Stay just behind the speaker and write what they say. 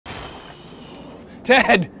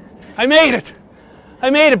Ted, I made it. I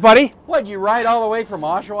made it, buddy. What, you ride all the way from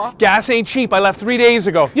Oshawa? Gas ain't cheap. I left 3 days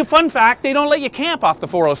ago. Fun fact, they don't let you camp off the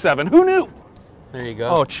 407. Who knew? There you go.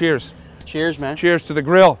 Oh, cheers. Cheers, man. Cheers to the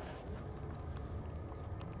grill.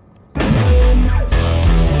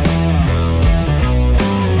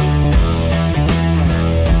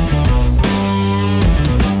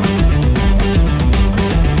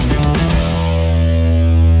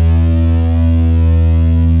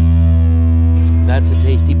 That's a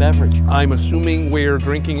tasty beverage. I'm assuming we're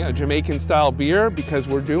drinking a Jamaican-style beer because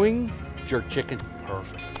we're doing Jerk chicken.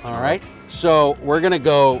 perfect. All right. So we're going to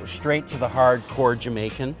go straight to the hardcore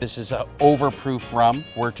Jamaican. This is a overproof rum.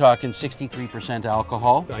 We're talking 63%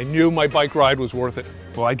 alcohol. I knew my bike ride was worth it.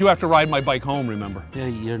 Well, I do have to ride my bike home, remember? Yeah,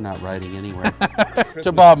 you're not riding anywhere.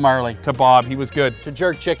 To Bob Marley. To Bob, he was good. To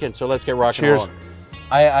Jerk Chicken. So let's get rocking. Cheers.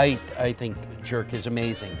 I think jerk is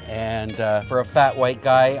amazing, and for a fat white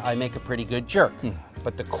guy, I make a pretty good jerk.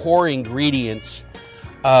 But the core ingredients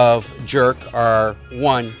of jerk are,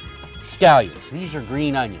 one, scallions. These are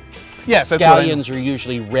green onions. Yes, that's what I know. Scallions are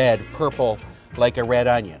usually red, purple, like a red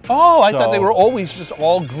onion. Oh, I thought they were always just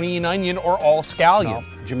all green onion or all scallion.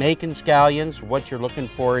 No. Jamaican scallions, what you're looking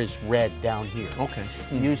for is red down here. Okay.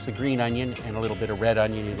 You use the green onion and a little bit of red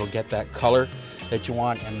onion, it'll get that color that you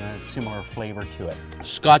want and a similar flavor to it.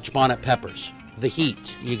 Scotch bonnet peppers, the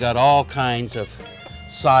heat. You got all kinds of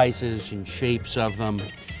sizes and shapes of them.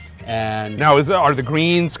 And now, are the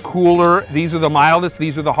greens cooler? These are the mildest,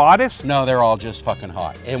 these are the hottest? no, they're all just fucking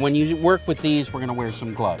hot. And when you work with these, we're gonna wear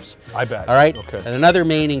some gloves. I bet. All right? Okay. And another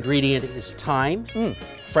main ingredient is thyme.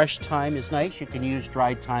 Fresh thyme is nice. You can use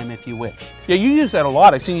dried thyme if you wish. Yeah, you use that a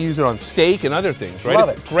lot. I've seen you use it on steak and other things, right? Love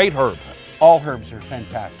It's it. a great herb. All herbs are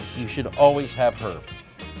fantastic. You should always have herb.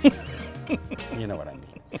 You know what I mean.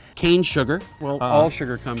 Cane sugar. Well, all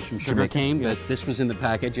sugar comes from sugar cane, but this was in the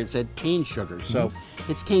package. It said cane sugar, so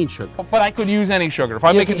it's cane sugar. But I could use any sugar. If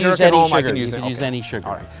I'm making jerk at home, I can use it. You can use any sugar.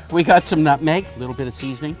 All right. We got some nutmeg, a little bit of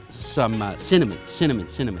seasoning, some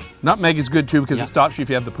cinnamon. Nutmeg is good too because Yeah. it stops you if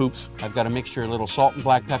you have the poops. I've got a mixture, a little salt and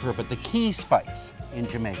black pepper, but the key spice in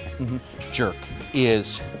Jamaican jerk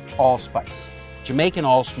is allspice. Jamaican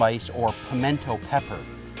allspice or pimento pepper,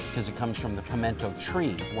 because it comes from the pimento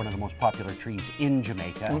tree, one of the most popular trees in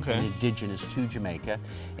Jamaica, and indigenous to Jamaica.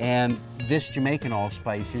 And this Jamaican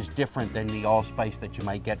allspice is different than the allspice that you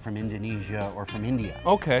might get from Indonesia or from India.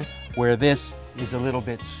 Okay. Where this is a little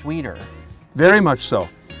bit sweeter. Very much so.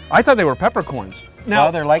 I thought they were peppercorns. Now,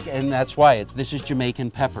 Well, they're like, and that's why this is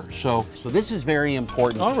Jamaican pepper. So this is very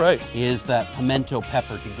important. All right. Is that pimento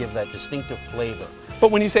pepper to give that distinctive flavor. but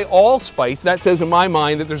when you say allspice, that says in my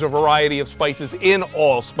mind that there's a variety of spices in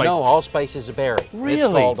allspice. No, allspice is a berry. Really? It's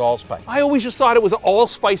called allspice. I always just thought it was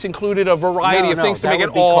allspice included a variety of things to that make it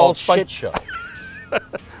would be called allspice. shit show.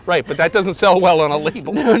 Right, but that doesn't sell well on a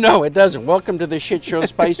label. No, it doesn't. Welcome to the shit show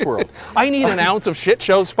spice world. I need an ounce of shit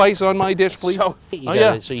show spice on my dish, please.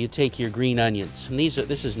 So you take your green onions, and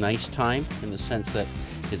this is nice thyme in the sense that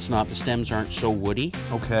the stems aren't so woody.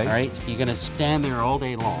 Okay. All right. You're gonna stand there all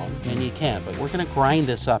day long, and you can't. But we're gonna grind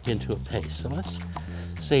this up into a paste. So let's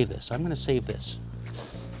save this. I'm gonna save this.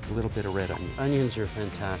 A little bit of red onion. Onions are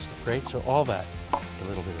fantastic, right? So all that, a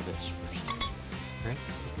little bit of this first, right?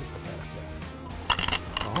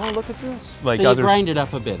 Oh, look at this. Like So you others. grind it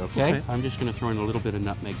up a bit, okay? Okay. I'm just going to throw in a little bit of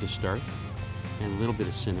nutmeg to start, and a little bit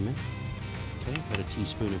of cinnamon, okay? About a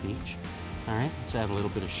teaspoon of each. All right, let's add a little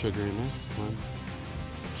bit of sugar in there. 1,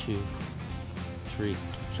 2, 3.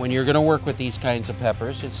 When you're going to work with these kinds of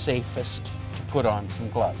peppers, it's safest to put on some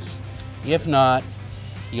gloves. If not,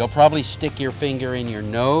 you'll probably stick your finger in your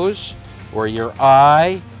nose or your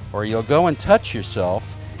eye, or you'll go and touch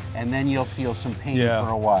yourself, and then you'll feel some pain for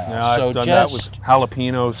a while. Yeah, so I've done just that with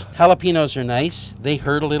jalapenos. Jalapenos are nice. They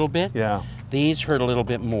hurt a little bit. Yeah. These hurt a little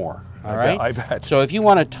bit more. All right. I bet. So if you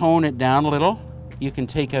want to tone it down a little, you can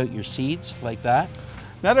take out your seeds like that.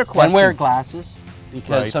 Another question. And wear glasses,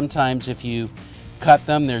 because Right. sometimes if you cut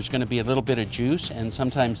them, there's going to be a little bit of juice, and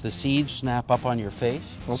sometimes the seeds snap up on your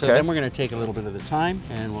face. So Okay. then we're going to take a little bit of the time,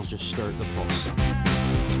 and we'll just start the pulse.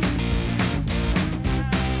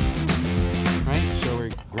 Right. So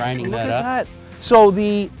we're grinding Look that at up. that. So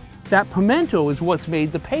that pimento is what's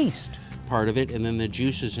made the paste. Part of it, and then the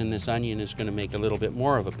juices in this onion is going to make a little bit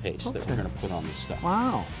more of a paste that we're going to put on this stuff.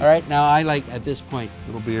 Wow. All right, now I like, at this point,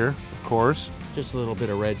 Little beer, of course. just a little bit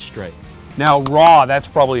of red stripe. Now raw, that's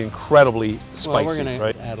probably incredibly spicy, Well, we're going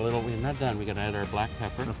right? to add a little, we're not done, we're going to add our black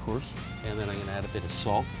pepper, Of course. and then I'm going to add a bit of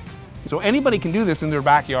salt. So anybody can do this in their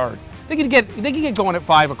backyard. They can get going at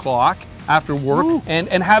 5 o'clock after work and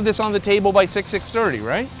have this on the table by 6:30,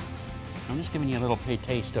 right? I'm just giving you a little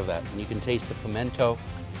taste of that, and you can taste the pimento.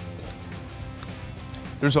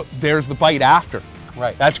 there's the bite after.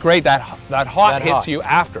 Right. That's great. That hot hits you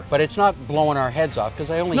after. But it's not blowing our heads off because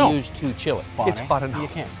I only used 2 chili. It's hot enough. You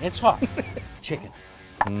can't. It's hot. Chicken,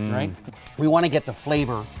 right? We want to get the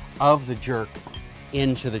flavor of the jerk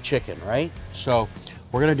into the chicken, right? So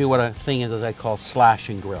we're going to do what a thing is that I call slash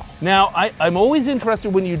and grill. Now, I'm always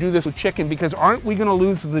interested when you do this with chicken because aren't we going to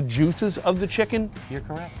lose the juices of the chicken? You're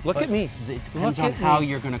correct. Look at me. It depends on how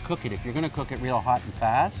you're going to cook it. If you're going to cook it real hot and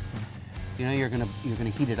fast, you know, you're gonna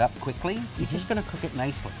heat it up quickly. You're just gonna cook it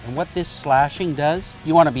nicely. And what this slashing does,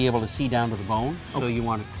 you want to be able to see down to the bone. So you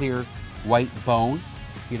want a clear white bone.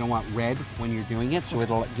 You don't want red when you're doing it, so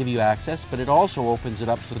it'll give you access, but it also opens it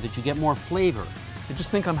up so that you get more flavor. I just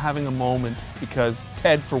think I'm having a moment because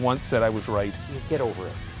Ted for once said I was right. You get over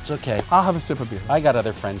it. It's okay. I'll have a sip of beer. I got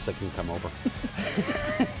other friends that can come over.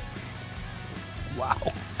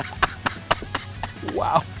 Wow.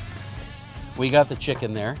 Wow. We got the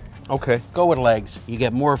chicken there. Okay. Go with legs. You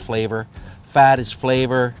get more flavor. Fat is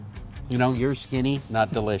flavor. You know, you're skinny,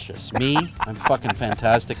 not delicious. Me, I'm fucking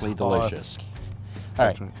fantastically delicious. All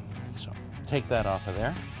right. So take that off of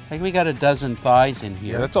there. I think we got a dozen thighs in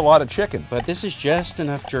here. Yeah, that's a lot of chicken. But this is just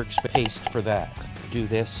enough jerk paste for that. Do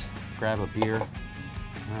this, grab a beer, all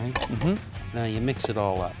right? Mm-hmm. Now you mix it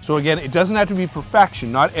all up. So again, it doesn't have to be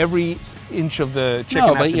perfection. Not every inch of the chicken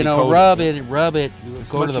no, has but to you be know, coated. rub it,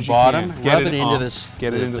 go to the bottom, rub it into this,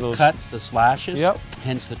 get it into the those cuts, the slashes. Yep.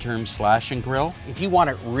 Hence the term slash and grill. If you want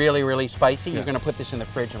it really, really spicy, you're going to put this in the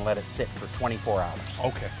fridge and let it sit for 24 hours.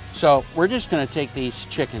 Okay. So we're just going to take these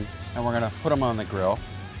chicken and we're going to put them on the grill.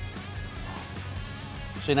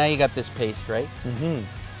 So now you got this paste, right? Mm-hmm.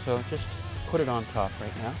 So just put it on top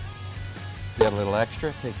right now. You got a little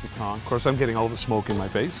extra, take your tongs. Of course, I'm getting all the smoke in my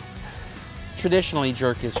face. Traditionally,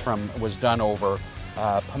 jerk was done over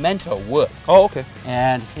pimento wood. Oh, okay.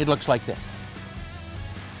 And it looks like this.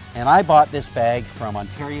 And I bought this bag from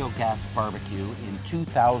Ontario Gas Barbecue in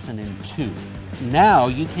 2002. Now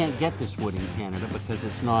you can't get this wood in Canada because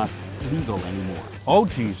it's not legal anymore. Oh,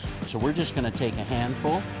 geez. So we're just going to take a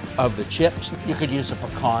handful of the chips. You could use a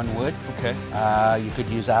pecan wood. Okay. You could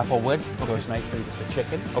use apple wood. It goes nicely with the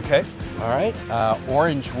chicken. Okay. All right.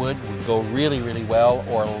 Orange wood would go really, really well,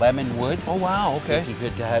 or lemon wood. Oh, wow. Okay. If you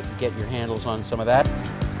could get your handles on some of that.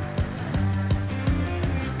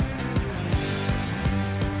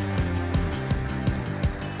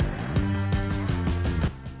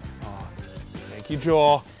 Thank you,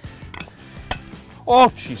 Joel.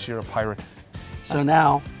 Oh, jeez, you're a pirate. So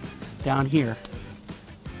now, down here,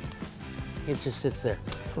 it just sits there.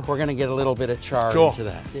 We're going to get a little bit of char into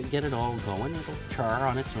that. Get it all going. It'll char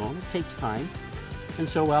on its own. It takes time. And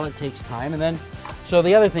so, well, it takes time. And then, so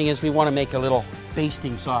the other thing is we want to make a little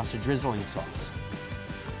basting sauce, a drizzling sauce.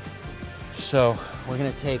 So we're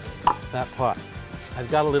going to take that pot.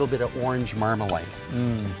 I've got a little bit of orange marmalade.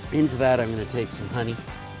 Into that, I'm going to take some honey.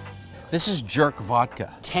 This is jerk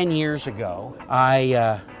vodka. 10 years ago,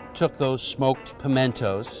 I took those smoked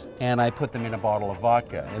pimentos and I put them in a bottle of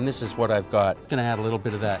vodka. And this is what I've got. Gonna add a little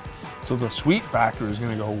bit of that. So the sweet factor is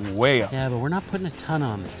going to go way up. Yeah, but we're not putting a ton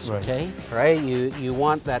on this, Right. okay? Right? You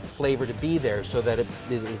want that flavor to be there so that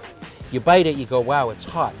you bite it, you go, wow, it's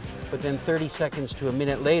hot. But then 30 seconds to a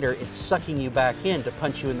minute later, it's sucking you back in to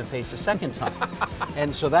punch you in the face a second time.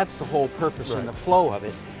 And so that's the whole purpose and the flow of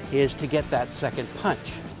it, is to get that second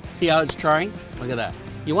punch. See how it's charring? Look at that.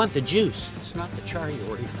 You want the juice. It's not the char you're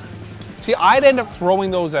worried about. See, I'd end up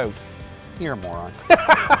throwing those out. You're a moron.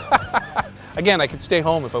 Again, I could stay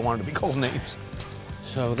home if I wanted to be called names.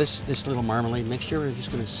 So this little marmalade mixture, we're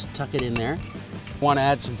just going to tuck it in there. Want to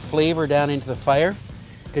add some flavor down into the fire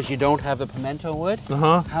because you don't have the pimento wood.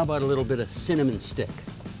 How about a little bit of cinnamon stick?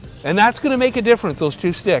 And that's going to make a difference, those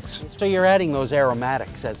 2 sticks. So you're adding those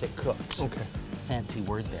aromatics as it cooks. Okay. Fancy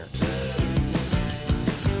word there.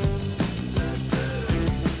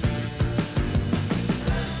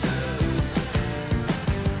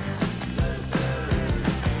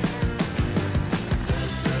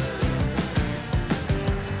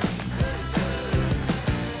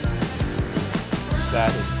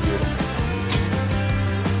 That is beautiful.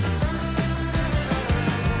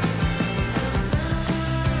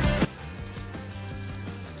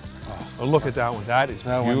 Oh, look at that one. That is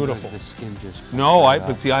beautiful. The skin just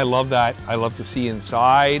but see, I love that. I love to see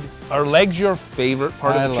inside. Are legs your favorite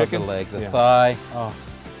part of the chicken? I love the leg, the thigh.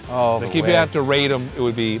 Oh, like if you have to rate them, it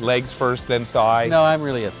would be legs first, then thigh. No, I'm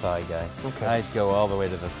really a thigh guy. Okay. I'd go all the way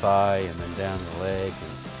to the thigh and then down the leg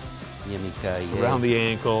and yimmee-ki-yay. Around the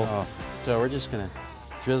ankle. Oh. So we're just gonna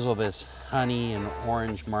drizzle this honey and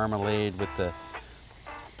orange marmalade with the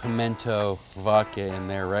pimento vodka in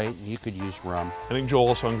there, right? You could use rum. I think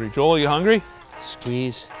Joel's hungry. Joel, are you hungry?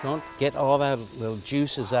 Squeeze. Don't get all that little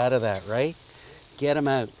juices out of that, right? Get them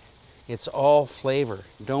out. It's all flavor.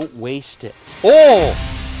 Don't waste it. Oh!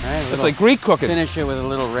 Right, That's like Greek cooking. Finish it with a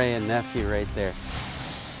little Ray and nephew right there.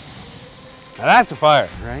 Now that's a fire.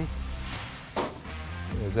 Right?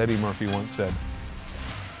 As Eddie Murphy once said.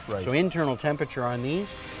 Right. So internal temperature on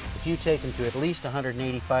these, if you take them to at least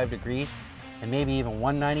 185 degrees and maybe even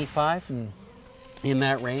 195 in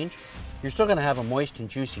that range, you're still going to have a moist and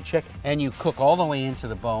juicy chicken. And you cook all the way into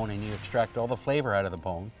the bone and you extract all the flavor out of the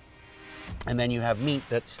bone. And then you have meat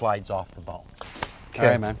that slides off the bone. Okay. All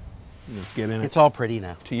right, man. Let's get in it. It's all pretty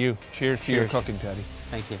now. To you. Cheers to your cooking, Teddy.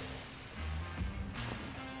 Thank you.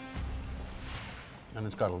 And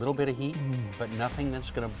it's got a little bit of heat, but nothing that's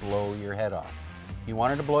going to blow your head off. You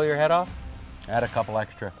wanted to blow your head off? Add a couple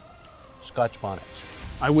extra Scotch bonnets.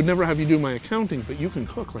 I would never have you do my accounting, but you can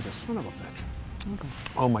cook like a son of a bitch. Okay.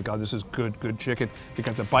 Oh my God, this is good, good chicken. You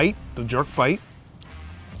got the bite, the jerk bite.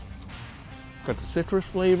 Got the citrus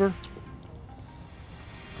flavor.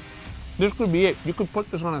 This could be it. You could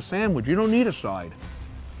put this on a sandwich. You don't need a side.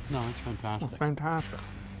 No, it's fantastic. It's fantastic.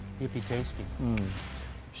 Yippee tasty.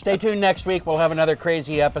 Stay tuned next week. We'll have another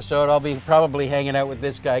crazy episode. I'll be probably hanging out with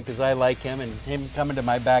this guy because I like him, and him coming to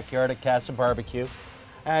my backyard at Casa Barbecue.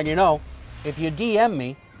 And you know, if you DM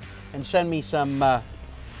me and send me some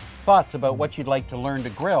thoughts about what you'd like to learn to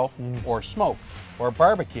grill or smoke or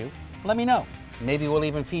barbecue, let me know. Maybe we'll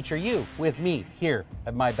even feature you with me here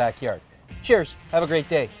at my backyard. Cheers. Have a great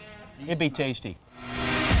day. It'd be tasty.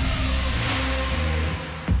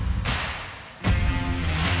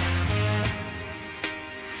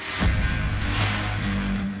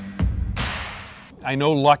 I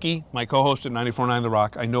know Lucky, my co-host at 94.9 The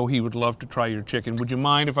Rock, I know he would love to try your chicken. Would you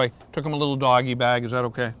mind if I took him a little doggy bag? Is that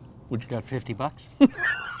okay? Would you? Got 50 bucks?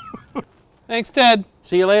 Thanks, Ted.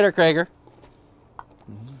 See you later, Krager.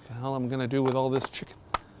 What the hell am I going to do with all this chicken?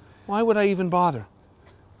 Why would I even bother?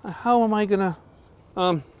 How am I going to,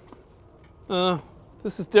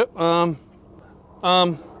 this is, hold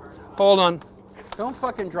on. Don't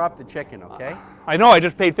fucking drop the chicken, okay? I know, I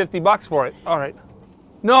just paid 50 bucks for it. All right.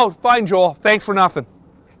 No, fine, Joel. Thanks for nothing.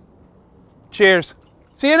 Cheers.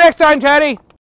 See you next time, Teddy.